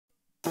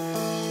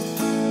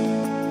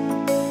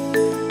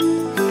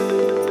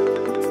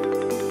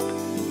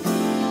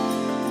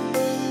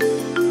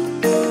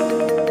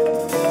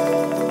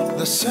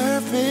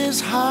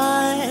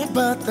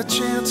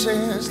chance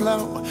is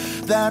low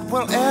that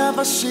we'll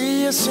ever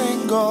see a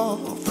single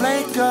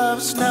flake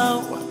of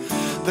snow.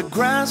 The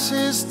grass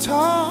is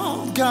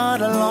tall,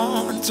 got a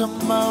lawn to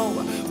mow.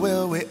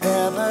 Will we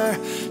ever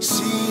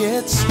see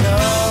it snow?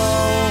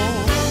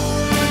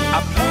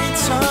 I played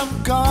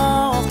some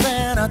golf,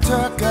 then I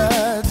took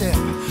a dip.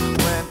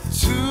 Went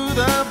to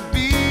the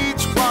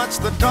beach,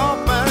 watched the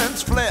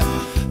dolphins flip.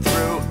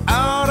 Threw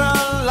out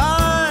a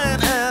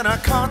line and I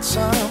caught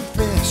some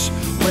fish.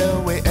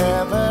 Will we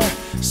ever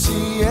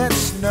see it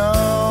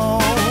snow?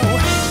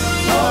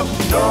 Up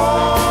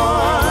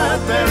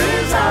north there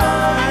is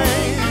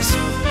ice.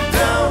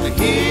 Down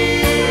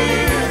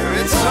here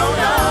it's so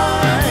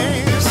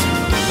nice.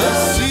 The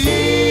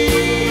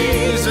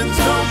seasons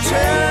don't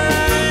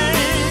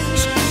change.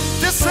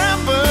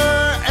 December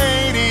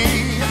 80,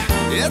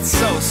 it's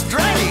so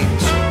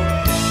strange.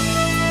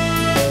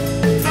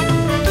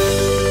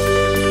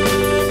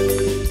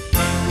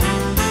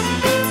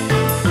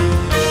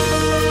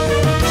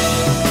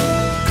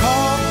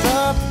 Called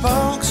the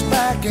folks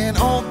back in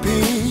old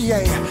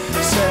PA.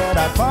 Said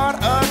I bought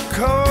a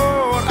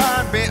coat,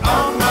 I'd be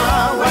on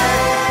my way.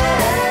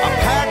 I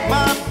packed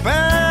my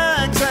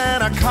bags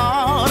and I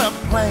caught a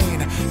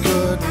plane.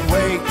 Couldn't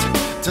wait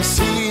to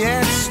see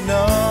it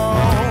snow.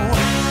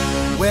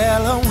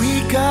 Well, a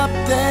week up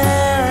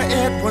there,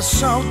 it was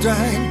so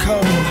dang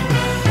cold.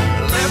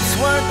 Lips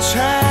were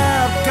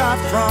chapped, got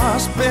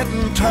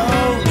frostbitten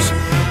toes.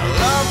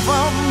 Love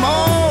for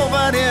more,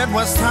 but it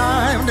was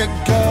time to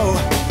go.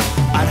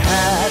 I'd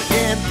had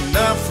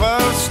enough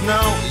of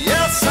snow,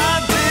 yes I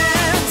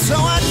did. So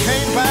I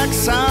came back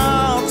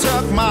south,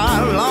 took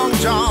my long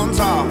johns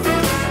off.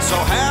 So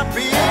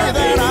happy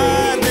that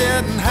I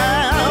didn't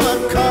have a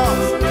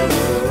cough.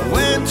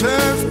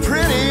 Winter's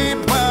pretty,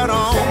 but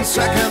on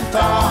second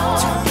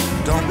thought,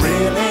 don't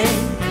really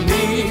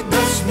need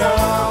the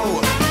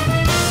snow.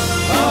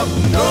 Up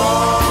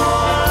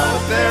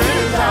north there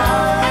is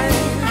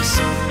ice.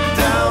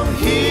 Down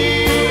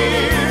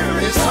here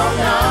it's so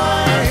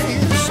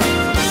nice.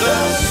 The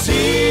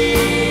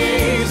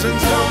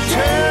seasons don't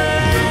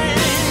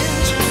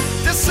change.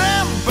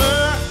 December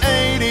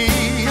 80,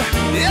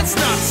 it's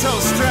not so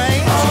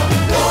strange.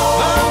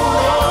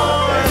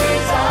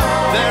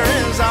 There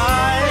is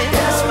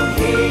ice.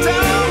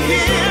 Down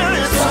here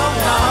it's so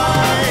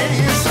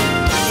nice.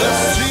 The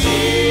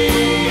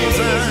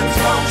seasons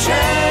don't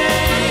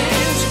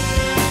change.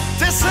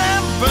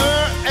 December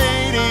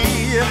 80,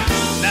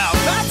 now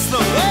that's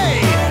the way.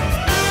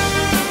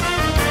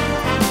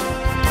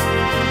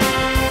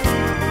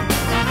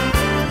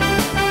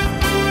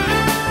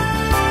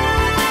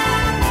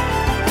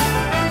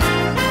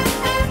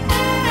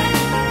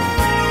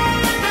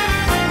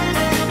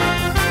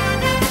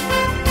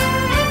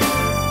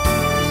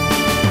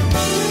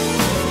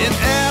 In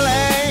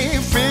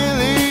LA,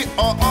 Philly,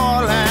 or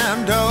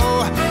Orlando,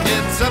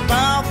 it's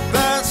about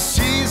the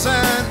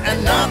season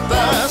and not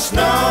the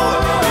snow.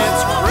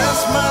 It's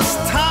Christmas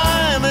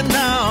time and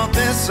now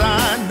this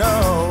I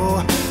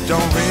know.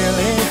 Don't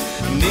really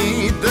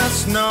need the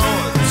snow.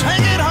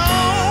 Take it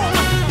home,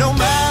 no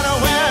matter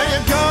where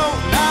you go.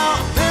 Now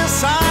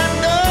this I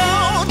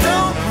know.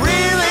 Don't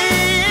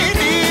really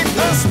need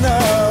the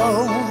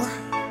snow.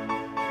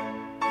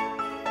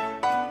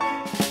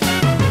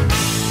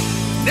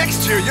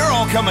 Next year, you're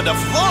all coming to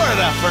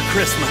Florida for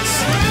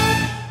Christmas.